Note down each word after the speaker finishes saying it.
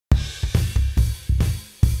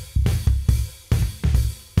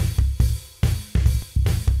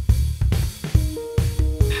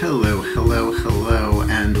Hello, hello, hello,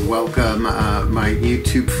 and welcome my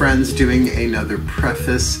YouTube friends doing another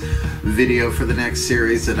preface video for the next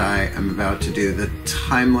series that I am about to do, the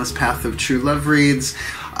Timeless Path of True Love reads.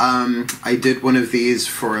 I did one of these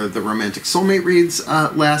for the Romantic Soulmate reads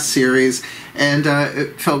last series, and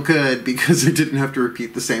it felt good because I didn't have to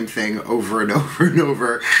repeat the same thing over and over and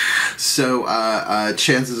over. So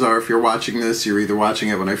chances are if you're watching this, you're either watching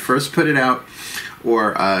it when I first put it out,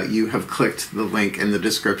 or you have clicked the link in the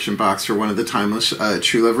description box for one of the Timeless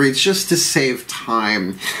True Love reads, just to save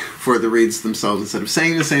time for the reads themselves instead of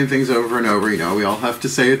saying the same things over and over. You know, we all have to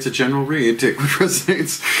say it's a general read, take what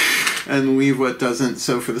resonates and leave what doesn't.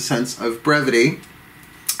 So for the sense of brevity,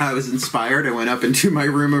 I was inspired. I went up into my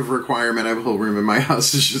room of requirement. I have a whole room in my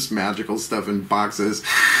house. It's just magical stuff in boxes.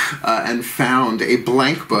 And found a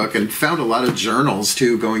blank book and found a lot of journals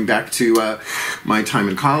too, going back to my time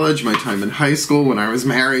in college, my time in high school, when I was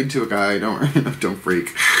married to a guy. Don't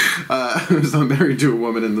freak. I was not married to a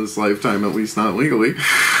woman in this lifetime, at least not legally,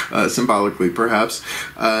 symbolically perhaps.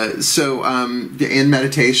 So in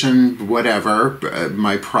meditation, whatever,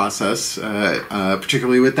 my process,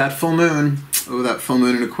 particularly with that full moon, that full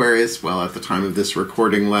moon in Aquarius, well, at the time of this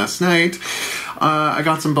recording last night, I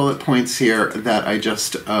got some bullet points here that I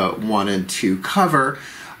just wanted to cover,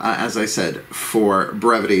 as I said, for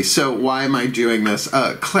brevity. So why am I doing this?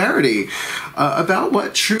 Clarity about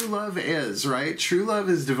what true love is, right? True love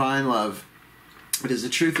is divine love. It is the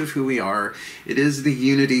truth of who we are. It is the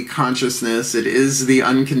unity consciousness. It is the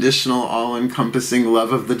unconditional, all-encompassing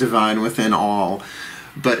love of the divine within all,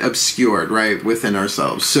 but obscured, right, within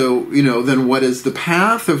ourselves. So, you know, then what is the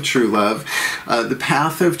path of true love? The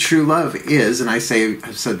path of true love is, and I've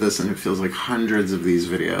said this and it feels like hundreds of these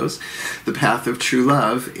videos, the path of true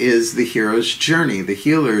love is the hero's journey, the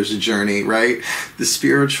healer's journey, right? The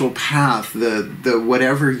spiritual path, the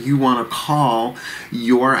whatever you want to call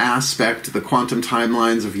your aspect, the quantum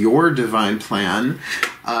timelines of your divine plan,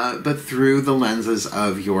 but through the lenses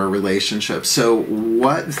of your relationship. So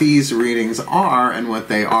what these readings are and what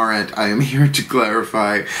they aren't, I am here to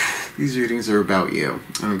clarify. These readings are about you.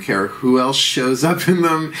 I don't care who else shows up in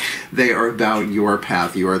them. They are about your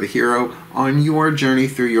path. You are the hero on your journey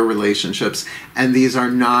through your relationships. And these are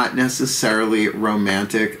not necessarily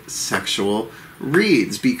romantic, sexual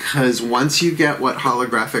reads, because once you get what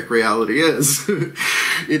holographic reality is,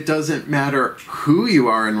 it doesn't matter who you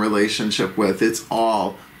are in relationship with. It's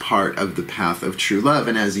all part of the path of true love.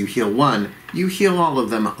 And as you heal one, you heal all of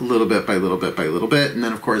them little bit by little bit by little bit. And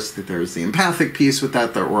then of course there's the empathic piece with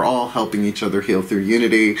that we're all helping each other heal through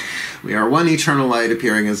unity. We are one eternal light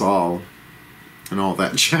appearing as all, and all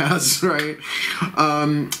that jazz, right?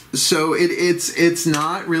 So it's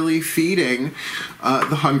not really feeding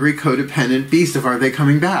the hungry codependent beast of, are they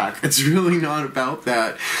coming back? It's really not about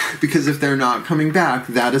that, because if they're not coming back,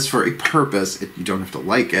 that is for a purpose. You don't have to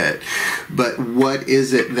like it, but what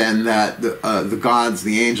is it then that the gods,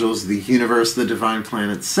 the angels, the universe, the divine plan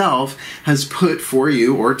itself has put for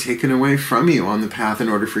you or taken away from you on the path in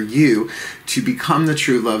order for you to become the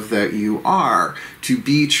true love that you are, to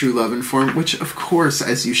be true love informed, which of course,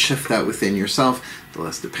 as you shift that within yourself, the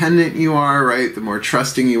less dependent you are, right? The more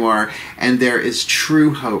trusting you are, and there is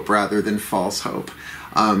true hope rather than false hope.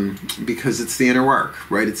 Because it's the inner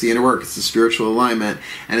work, right? It's the inner work, it's the spiritual alignment,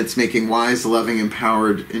 and it's making wise, loving,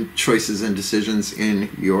 empowered choices and decisions in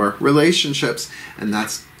your relationships, and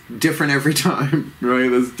that's different every time, right?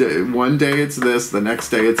 One day it's this, the next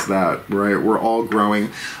day it's that, right? We're all growing,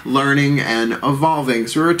 learning, and evolving,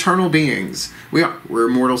 because we're eternal beings. We're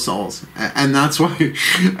immortal souls. And that's why,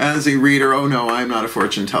 as a reader, oh no, I'm not a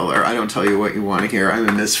fortune teller. I don't tell you what you want to hear. I'm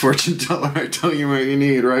a misfortune teller. I tell you what you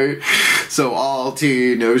need, right? So all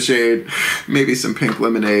tea, no shade, maybe some pink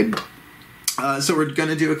lemonade. So we're going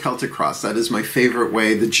to do a Celtic cross. That is my favorite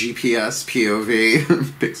way, the GPS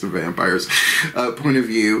POV, pics of vampires, point of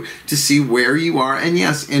view, to see where you are, and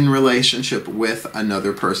yes, in relationship with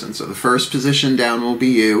another person. So the first position down will be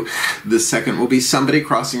you. The second will be somebody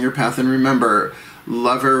crossing your path. And remember,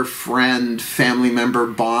 lover, friend, family member,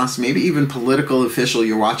 boss, maybe even political official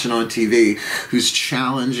you're watching on TV who's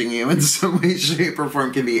challenging you in some way, shape, or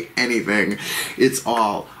form, can be anything. It's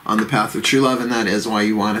all on the path of true love, and that is why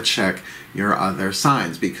you want to check your other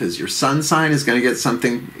signs, because your sun sign is going to get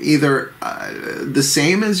something either the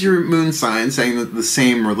same as your moon sign, saying that the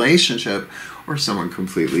same relationship, or someone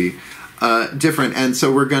completely different. And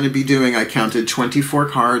so we're going to be doing, I counted 24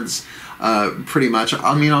 cards, pretty much.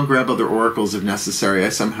 I mean, I'll grab other oracles if necessary. I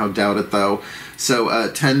somehow doubt it, though.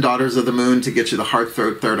 So 10 daughters of the moon to get you the heart,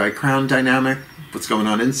 throat, third eye, crown dynamic, what's going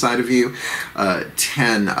on inside of you.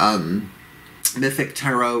 10 Mythic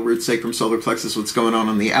Tarot, Root Sacrum, Solar Plexus, what's going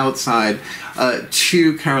on the outside.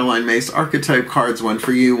 2 Caroline Myss archetype cards, one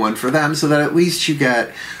for you, one for them, so that at least you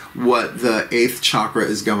get what the 8th chakra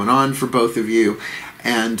is going on for both of you.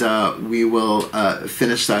 And we will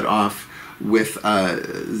finish that off with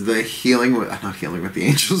the healing, not healing with the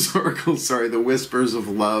Angels Oracle, sorry, the Whispers of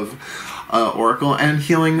Love Oracle, and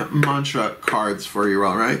healing mantra cards for you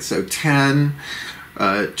all, right? So 10,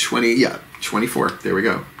 20, yeah, 24, there we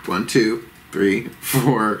go. 1, 2, 3,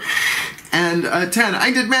 4, and 10.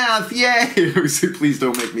 I did math, yay! Please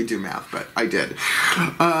don't make me do math, but I did.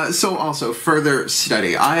 So also, further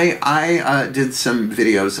study. I did some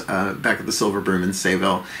videos back at the Silver Broom in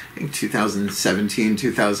Sayville, I think 2017,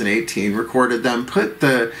 2018, recorded them, put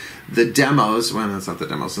the demos, well, that's not the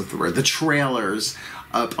demos, that's the word, the trailers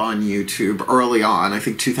up on YouTube early on, I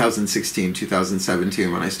think 2016,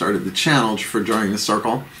 2017, when I started the channel for Drawing the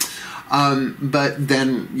Circle. But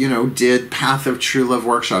then, you know, did Path of True Love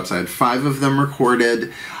workshops. I had 5 of them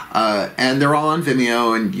recorded, and they're all on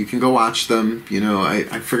Vimeo, and you can go watch them. You know, I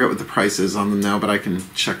forget what the price is on them now, but I can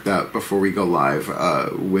check that before we go live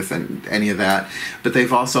with any of that. But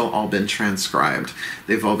they've also all been transcribed.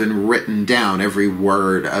 They've all been written down, every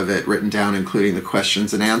word of it written down, including the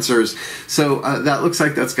questions and answers. So that looks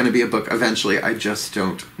like that's going to be a book eventually. I just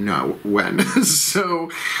don't know when.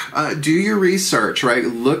 So do your research, right?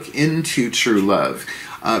 Look into true love.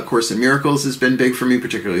 Course in Miracles has been big for me,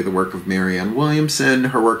 particularly the work of Marianne Williamson.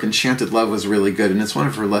 Her work Enchanted Love was really good, and it's one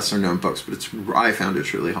of her lesser known books, but I found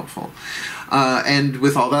it really helpful. And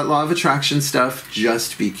with all that law of attraction stuff,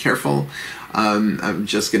 just be careful. I'm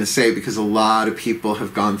just going to say, because a lot of people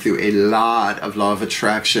have gone through a lot of law of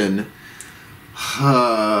attraction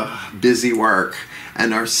busy work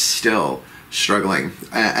and are still struggling.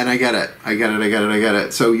 And I get it. I get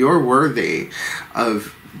it. So you're worthy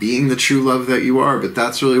of being the true love that you are, but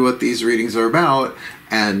that's really what these readings are about,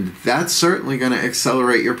 and that's certainly going to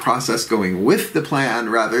accelerate your process going with the plan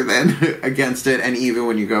rather than against it, and even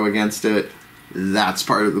when you go against it, that's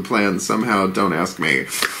part of the plan somehow, don't ask me.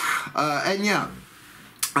 And yeah,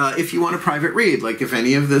 if you want a private read, like if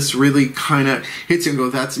any of this really kind of hits you and go,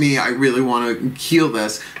 that's me, I really want to heal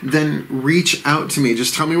this, then reach out to me.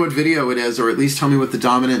 Just tell me what video it is, or at least tell me what the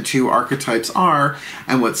dominant 2 archetypes are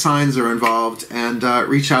and what signs are involved, and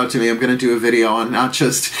reach out to me. I'm going to do a video on not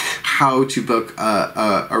just how to book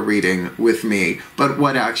a reading with me, but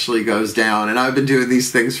what actually goes down. And I've been doing these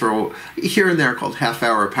things for here and there called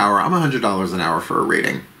half-hour power. I'm $100 an hour for a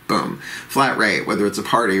reading. Boom. Flat rate, whether it's a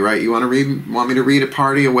party, right? You want me to read a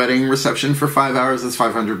party, a wedding reception for 5 hours? That's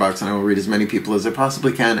 $500, and I will read as many people as I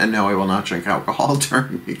possibly can. And no, I will not drink alcohol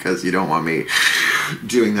during, because you don't want me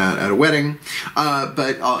doing that at a wedding.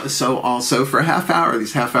 So also for a half hour,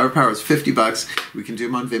 these half-hour powers, $50. We can do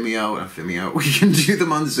them on Vimeo. We can do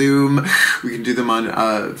them on Zoom. We can do them on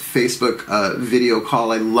Facebook video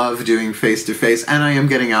call. I love doing face-to-face, and I am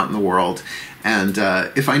getting out in the world. And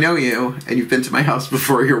if I know you, and you've been to my house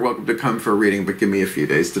before, you're welcome to come for a reading, but give me a few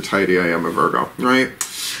days to tidy. I am a Virgo, right?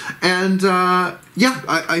 And yeah,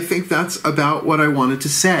 I think that's about what I wanted to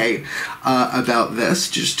say about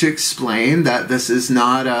this, just to explain that this is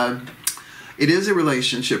not it is a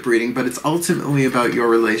relationship reading, but it's ultimately about your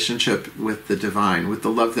relationship with the divine, with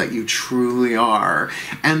the love that you truly are,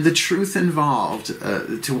 and the truth involved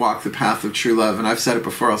to walk the path of true love. And I've said it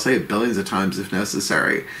before, I'll say it billions of times if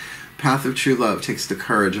necessary. Path of true love takes the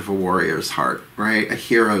courage of a warrior's heart, right? A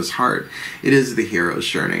hero's heart. It is the hero's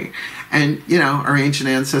journey. And, you know, our ancient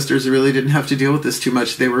ancestors really didn't have to deal with this too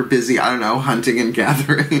much. They were busy, I don't know, hunting and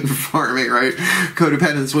gathering and farming, right?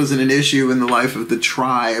 Codependence wasn't an issue in the life of the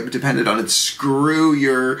tribe, depended on it. Screw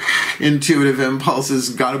your intuitive impulses,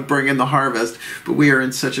 gotta bring in the harvest. But we are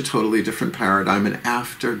in such a totally different paradigm. And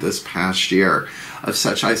after this past year of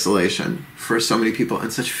such isolation for so many people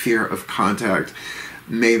and such fear of contact,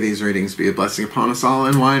 may these readings be a blessing upon us all,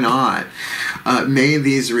 and why not? May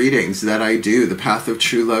these readings that I do, the Path of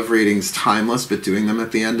True Love readings, timeless, but doing them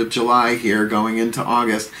at the end of July here, going into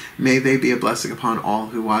August, may they be a blessing upon all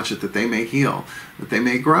who watch it, that they may heal, that they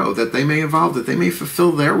may grow, that they may evolve, that they may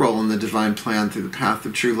fulfill their role in the divine plan through the Path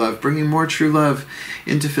of True Love, bringing more true love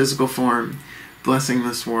into physical form, blessing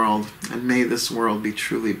this world, and may this world be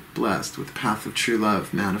truly blessed with the Path of True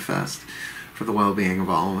Love manifest for the well-being of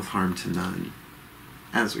all and with harm to none.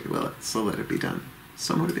 As we will it, so let it be done.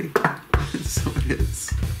 So mote it be. So it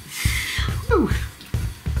is. Woo.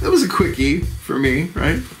 That was a quickie for me,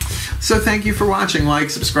 right? So thank you for watching. Like,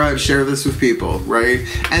 subscribe, share this with people, right?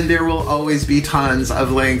 And there will always be tons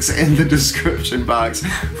of links in the description box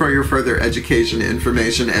for your further education,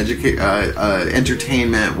 information,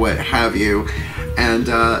 entertainment, what have you.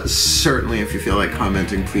 And certainly if you feel like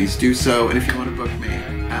commenting, please do so. And if you want to book me,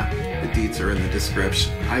 the deets are in the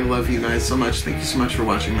description. I love you guys so much. Thank you so much for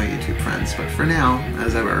watching, my YouTube friends. But for now,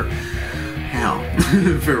 as ever,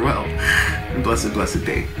 farewell and blessed, blessed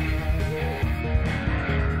be.